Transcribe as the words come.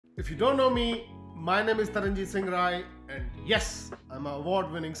If you don't know me, my name is Taranjeet Singh Rai, and yes, I'm an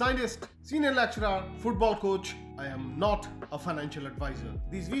award-winning scientist, senior lecturer, football coach. I am not a financial advisor.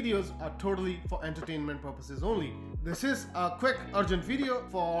 These videos are totally for entertainment purposes only. This is a quick urgent video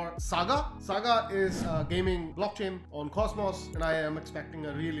for Saga. Saga is a gaming blockchain on Cosmos, and I am expecting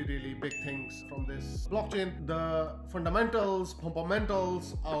a really big things from this blockchain. The fundamentals,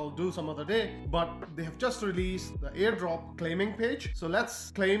 I'll do some other day, but they have just released the airdrop claiming page. So let's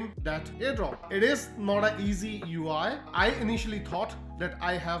claim that airdrop. It is not an easy UI. I initially thought that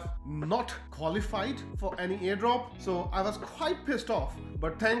I have not qualified for any airdrop, so I was quite pissed off,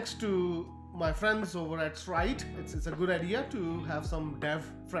 but thanks to my friends over at Stride, it's a good idea to have some dev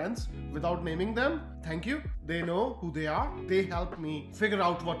friends without naming them. Thank you. They know who they are. They helped me figure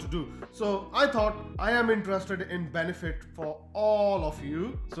out what to do. So I thought I am interested in benefit for all of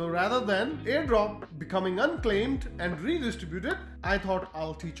you. So rather than airdrop becoming unclaimed and redistributed, I thought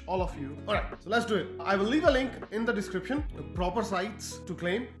I'll teach all of you. All right, so let's do it. I will leave a link in the description, proper sites to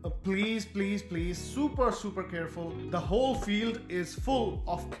claim. Please, super careful. The whole field is full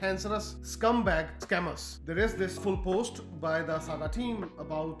of cancerous scumbag scammers. There is this full post by the Saga team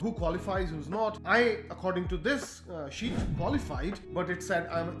about who qualifies, who's not. I, according to this sheet, qualified, but it said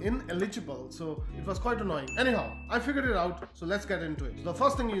I'm ineligible, so it was quite annoying. Anyhow, I figured it out, so let's get into it. So the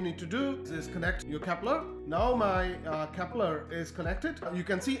first thing you need to do is connect your Kepler. Now my Kepler is connected. You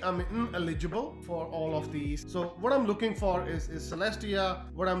can see I'm ineligible for all of these. So what I'm looking for is Celestia.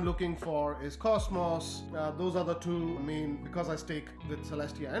 What I'm looking for is Cosmos. Those are the two main, because I stake with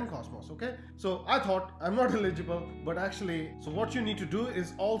Celestia and Cosmos. Okay, so I thought I'm not eligible, but actually, so what you need to do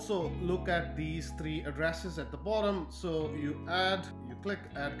is also look at these three addresses at the bottom. So you click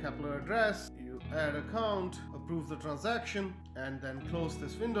add Kepler address, you add account, approve the transaction, and then close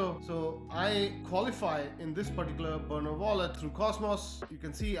this window. So I qualify in this particular burner wallet through Cosmos. You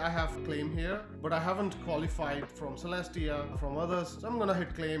can see I have claim here, but I haven't qualified from Celestia, from others. So I'm gonna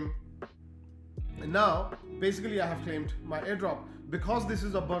hit claim. And now, basically I have claimed my airdrop. Because this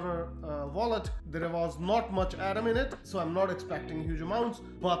is a burner wallet, there was not much Atom in it, so I'm not expecting huge amounts.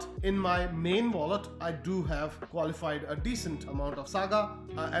 But in my main wallet, I do have qualified a decent amount of Saga.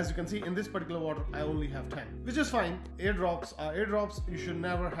 As you can see, in this particular wallet, I only have 10, which is fine. Airdrops are airdrops. You should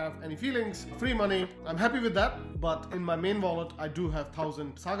never have any feelings. Free money, I'm happy with that. But in my main wallet, I do have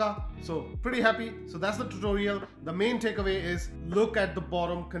 1000 Saga, so pretty happy. So that's the tutorial. The main takeaway is look at the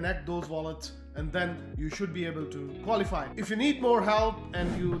bottom, connect those wallets, and then you should be able to qualify. If you need more help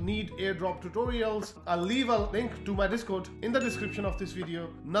and you need airdrop tutorials, I'll leave a link to my Discord in the description of this video.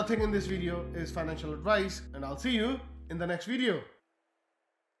 Nothing in this video is financial advice, and I'll see you in the next video.